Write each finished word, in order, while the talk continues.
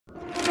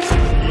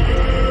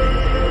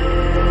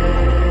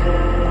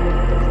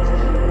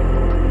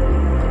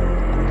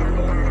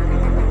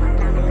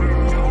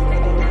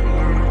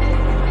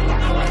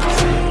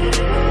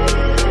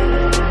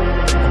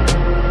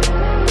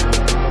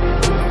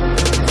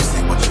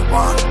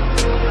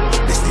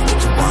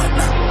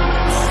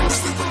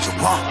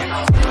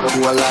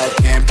a life,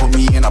 can't put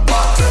me in a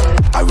box.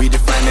 I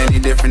redefine any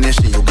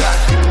definition you got.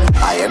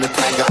 I am the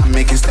tiger, I'm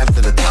making steps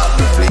to the top.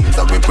 The flames,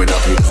 I whip it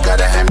up, you just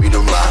gotta hand me the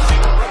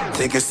rock.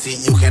 Take a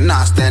seat, you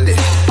cannot stand it.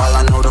 All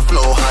I know, the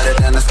flow harder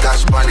than a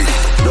Scotch bunny.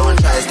 Don't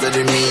try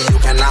studying me, you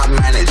cannot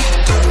manage.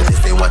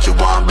 This ain't what you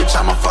want, bitch,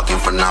 I'm a fucking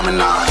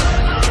phenomenon.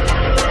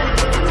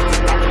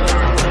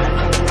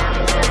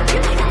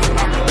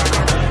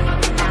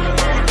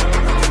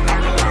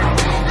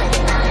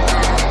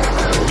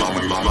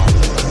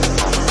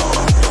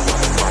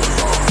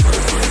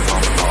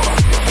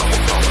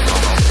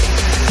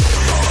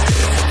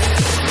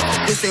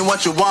 This ain't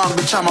what you want,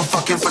 bitch, I'm a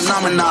fucking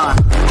phenomenon.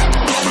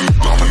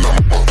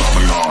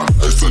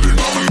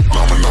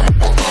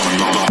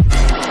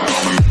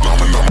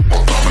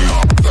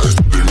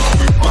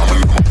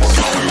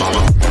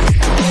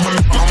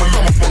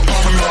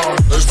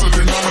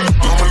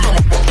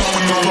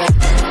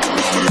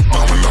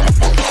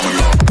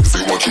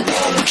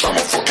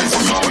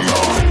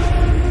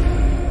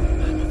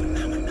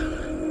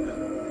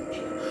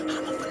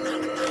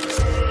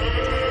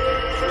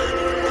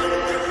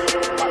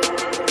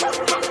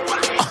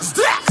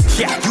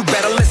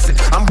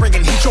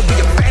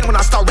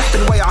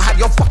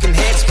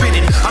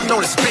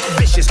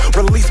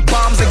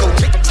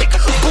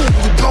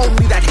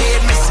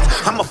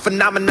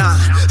 Phenomenon,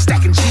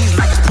 stacking cheese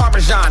like it's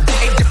Parmesan.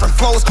 8 different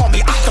flows, call me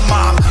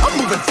Octomom. I'm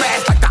moving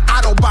fast like the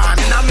Autobahn,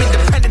 and I'm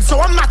independent, so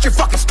I'm not your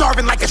fucking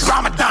starving like it's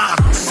Ramadan.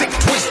 Sick,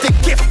 twisted,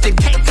 gifted,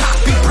 can't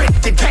copy,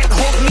 printed, can't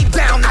hold me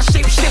down. I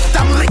shape shift,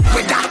 I'm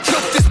liquid. I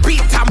killed this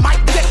beat, I might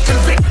get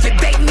convicted.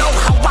 They know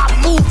how I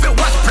move, it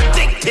was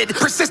predicted.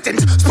 Persistent,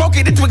 spoke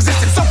it into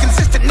existence, so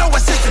consistent, no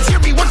assistance. Hear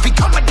me once,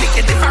 become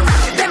addicted. If I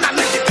rap it, then I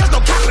live it. There's no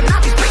cap when I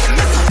be spitting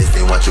this. This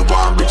ain't what you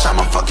want, bitch, I'm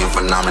a fucking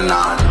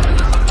phenomenon.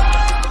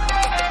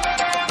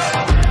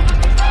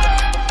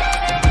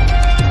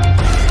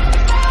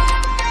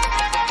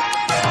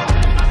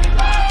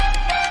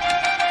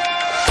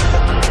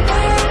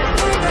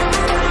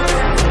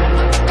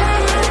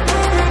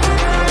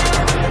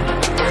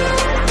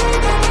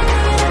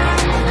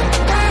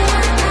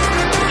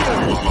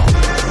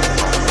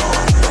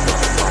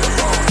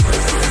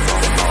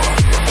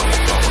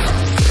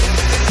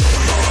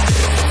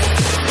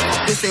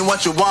 This ain't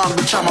what you want,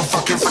 bitch, I'm a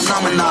fucking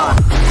phenomenon.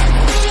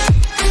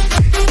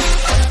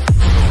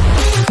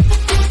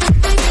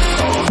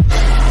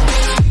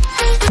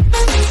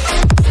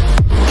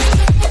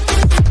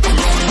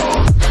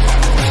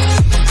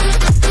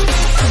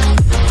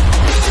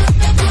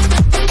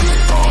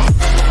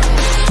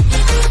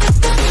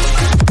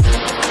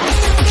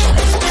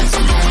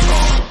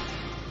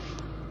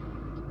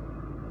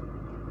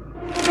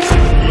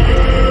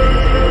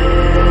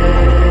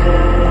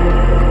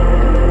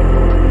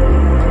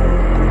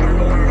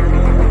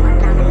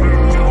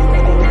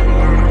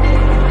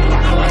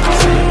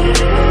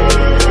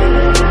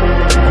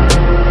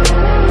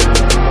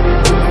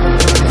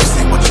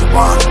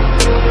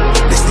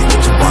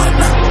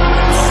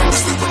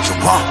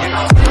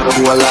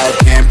 Alive,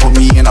 can't put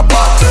me in a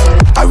box.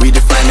 I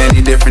redefine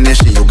any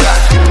definition you got.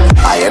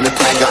 I am the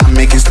tiger, I'm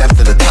making steps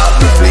to the top.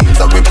 The flames,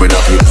 I whip it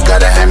up, you just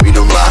gotta hand me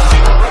the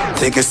rock.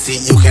 Take a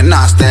seat, you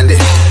cannot stand it.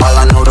 All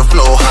I know, the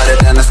flow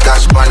harder than a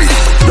Scotch bunny.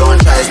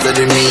 Don't try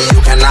studying me, you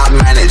cannot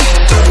manage.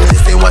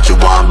 This ain't what you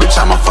want, bitch,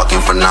 I'm a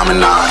fucking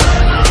phenomenon.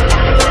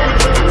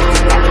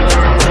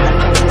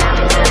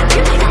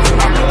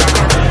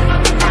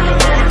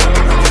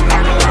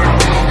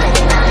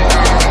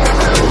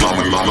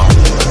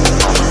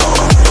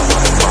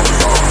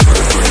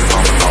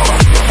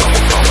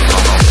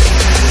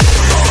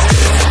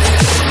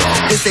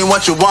 This ain't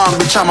what you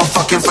want, bitch, I'm a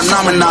fucking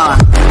phenomenon.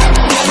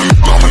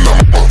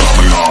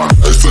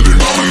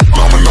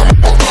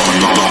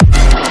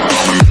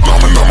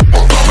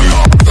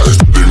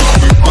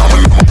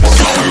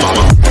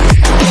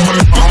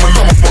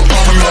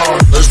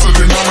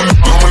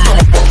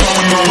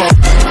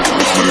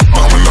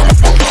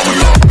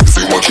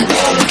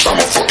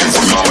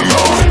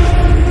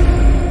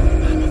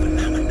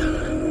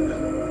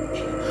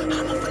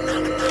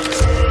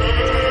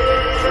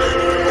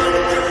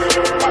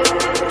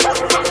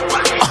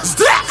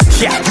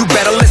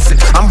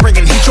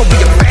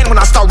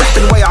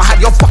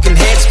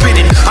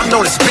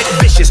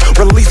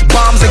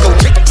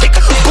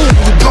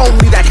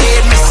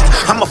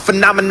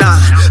 Phenomenon,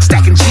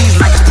 stacking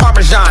cheese like it's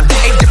Parmesan.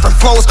 8 different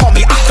flows, call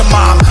me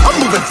Octomom. I'm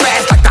moving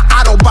fast like the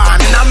Autobahn,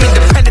 and I'm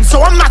independent,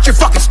 so I'm not your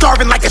fucking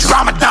starving like it's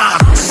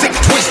Ramadan. Sick,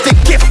 twisted,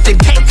 gifted,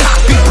 can't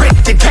copy,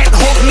 printed, can't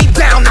hold me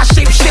down. I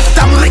shape shift,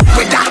 I'm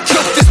liquid. I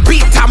killed this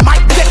beat, I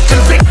might get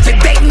convicted.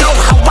 They know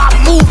how I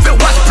move, it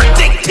was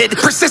predicted.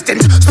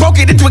 Persistent, spoke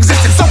it into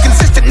existence, so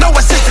consistent, no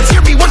assistance.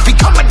 Hear me once,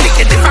 become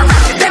addicted. If I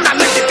rap it, then I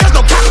live it. There's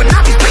no cap when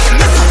I be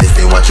spitting this. This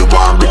ain't what you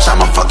want, bitch,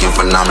 I'm a fucking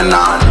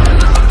phenomenon.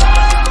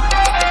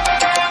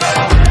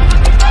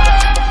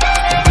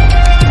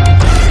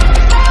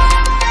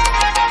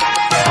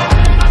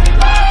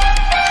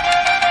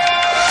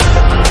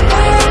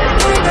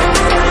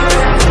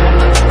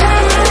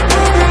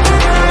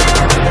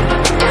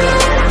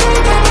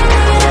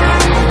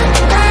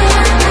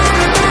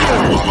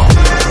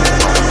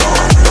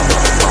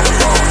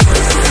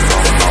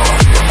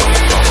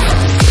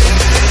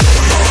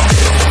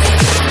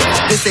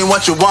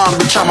 what you want,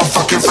 bitch, I'm a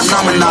fucking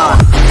phenomenon.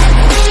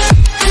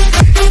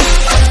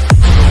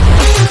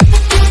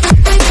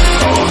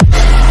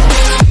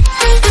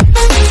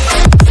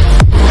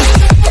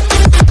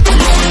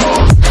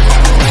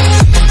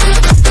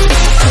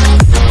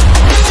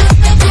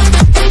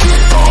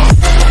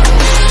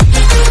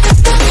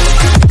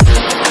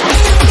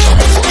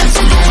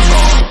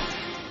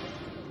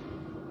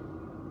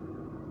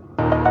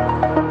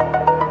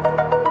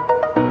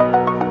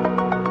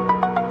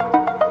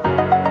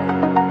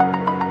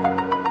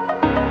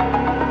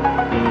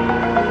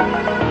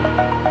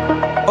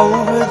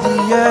 Over the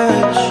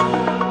edge,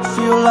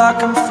 feel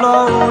like I'm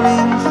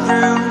floating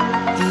through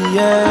the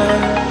air.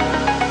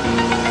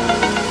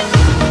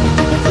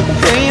 The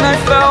pain I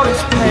felt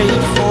is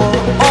paid for,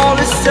 all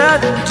is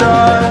said and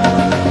done.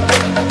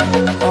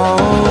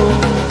 Oh,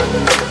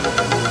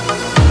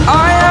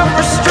 I am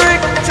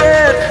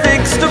restricted,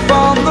 fixed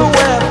upon the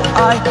web.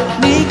 I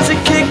need to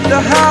kick the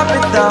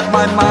habit that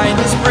my mind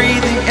is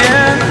breathing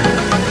in.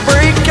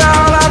 Break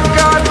out, I've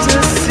got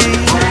to see.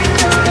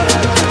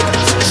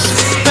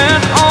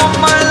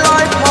 My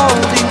life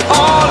holding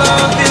all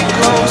of it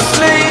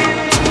closely.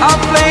 I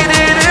played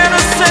it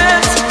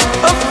innocent,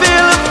 a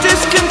feel of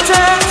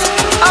discontent.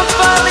 I'm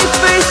finally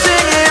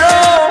facing it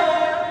all,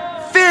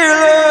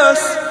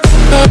 fearless.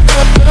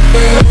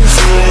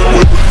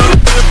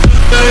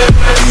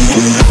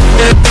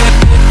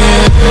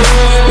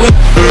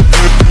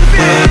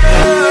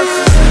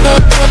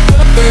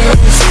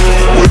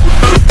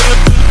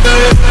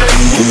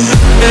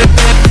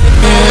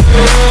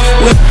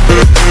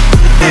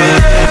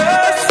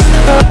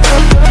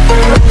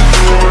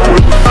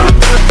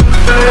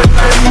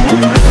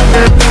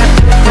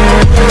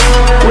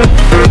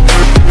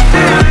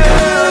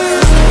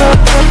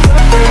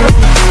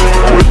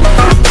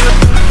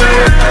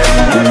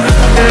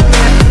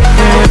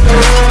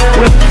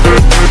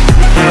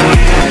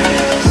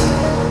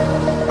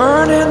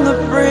 Burning the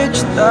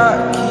bridge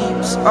that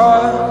keeps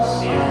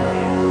us.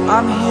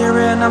 I'm here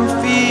and I'm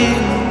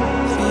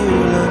feeling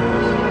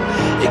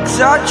fearless.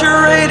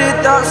 Exaggerated,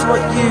 that's what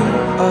you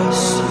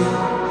assume.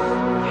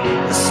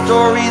 The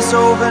story's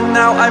over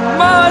now, I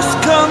must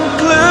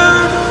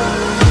conclude.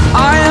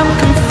 I am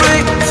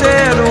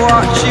conflicted,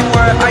 watching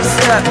where I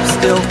step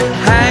still,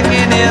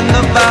 hanging in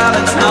the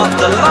balance. Not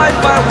the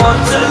life I want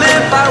to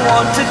live, I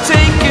want to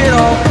take it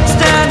all.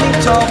 Standing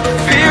tall,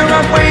 fear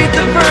I weighed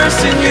the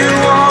person you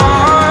are.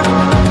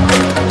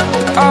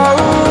 Oh,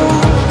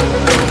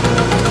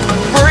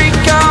 break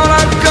out,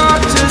 I've got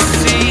to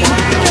see.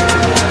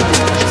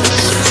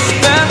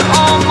 Spent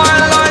all my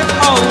life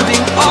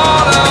holding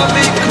all of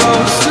it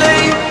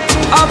closely.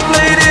 I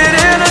played it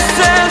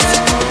innocent,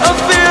 a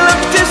feel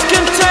of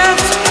discontent.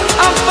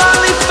 I'm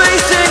finally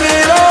facing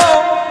it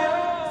all,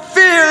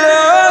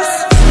 fearless.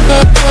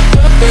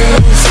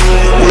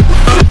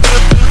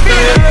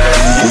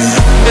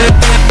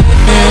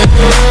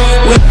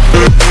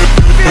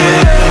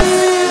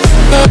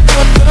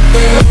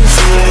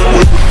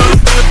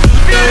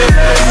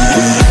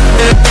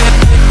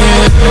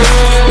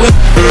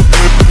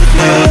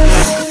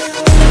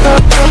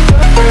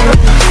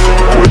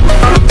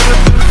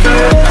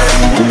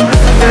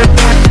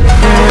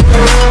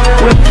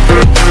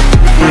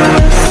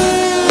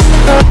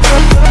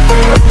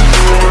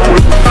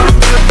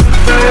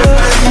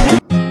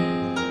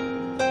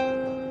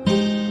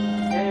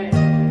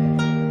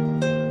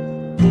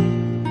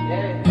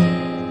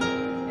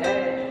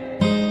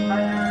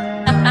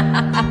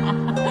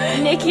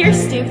 Nick, you're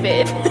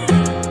stupid.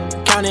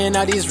 Counting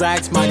all these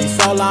racks, money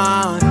so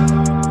long.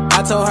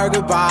 I told her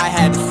goodbye,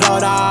 had to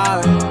float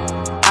off.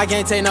 I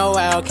can't take no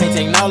L, can't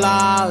take no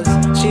loss.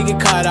 She get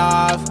cut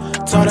off,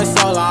 told her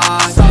so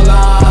long, so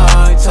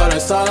long, told her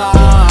so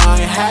long.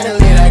 Had to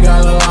leave that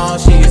girl alone,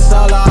 she get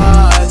so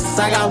lost.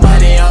 I got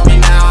money on me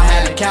now,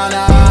 had to count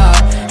up.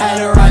 Had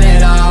to run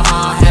it up,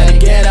 had to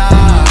get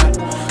up.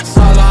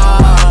 So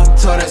long,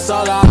 told her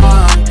so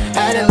long.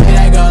 Had to leave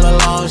that girl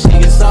alone, she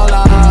get so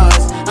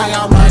lost. I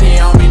got money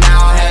on me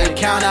now, had to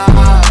count up.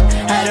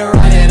 Had to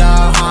run it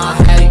up,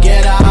 had to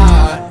get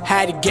up.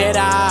 Had to get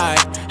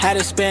out, had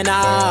to spin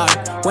out.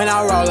 When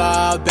I roll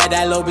up, bet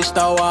that little bitch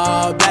throw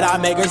up. Bet I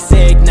make her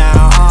sick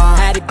now,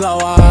 had to glow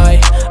up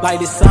like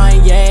the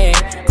sun, yeah.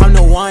 I'm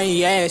the one,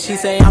 yeah. She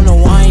say I'm the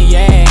one,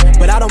 yeah.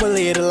 But I don't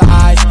believe the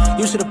lies.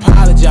 You should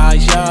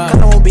apologize, yeah.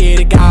 Cause I won't be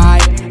the guy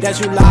that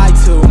you lied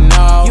to,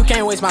 no. You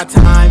can't waste my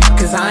time,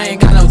 cause I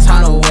ain't got no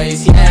time to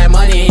waste, yeah.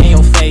 Money in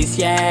your face,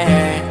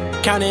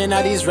 yeah. Counting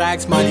all these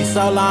racks, money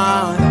so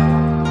long.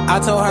 I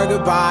told her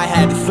goodbye,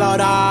 had to float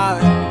off.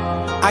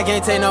 I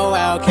can't take no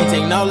L, can't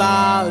take no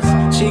loss.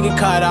 She get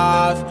cut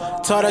off,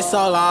 told her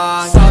so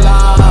long, so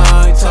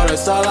long, told her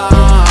so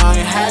long.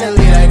 Had to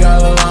leave that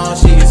girl alone,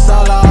 she get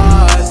so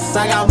lost.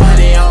 I got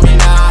money on me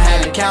now,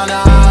 had to count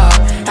up.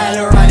 Had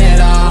to run it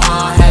up,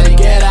 had to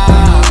get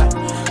out.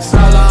 So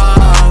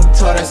long,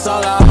 told her so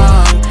long.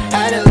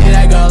 Had to leave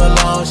that girl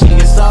alone, she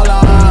get so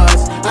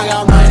lost. I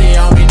got money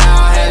on me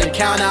now, had to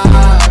count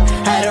up.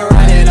 Had to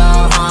run it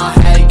up,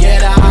 had to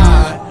get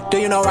out. Do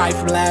you know right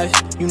from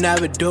left? You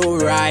never do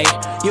right.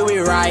 You be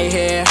right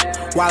here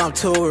while I'm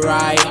too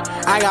right.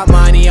 I got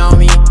money on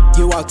me,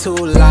 you walk too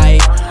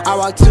light. I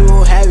walk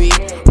too heavy,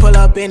 pull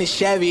up in a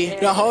Chevy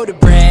to hold the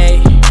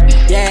brake.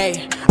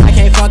 Yeah, I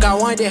can't fuck, I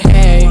want the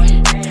hay.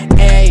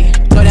 Hey,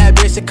 told that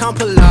bitch to come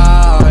pull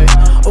up.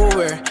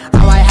 Uber,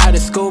 I might have the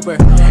scooper,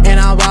 and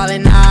I'm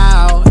ballin'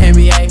 out,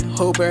 NBA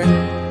hooper.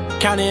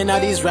 Counting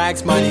all these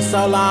racks, money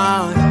so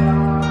long.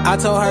 I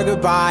told her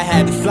goodbye,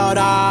 had to float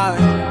off.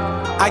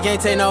 I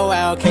can't take no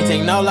L, can't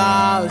take no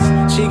loss.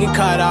 She get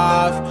cut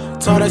off,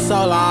 told her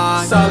so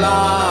long, so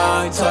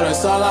long, told her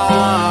so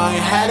long.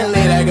 Had to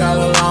leave that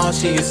girl alone,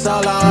 she is so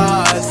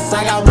lost.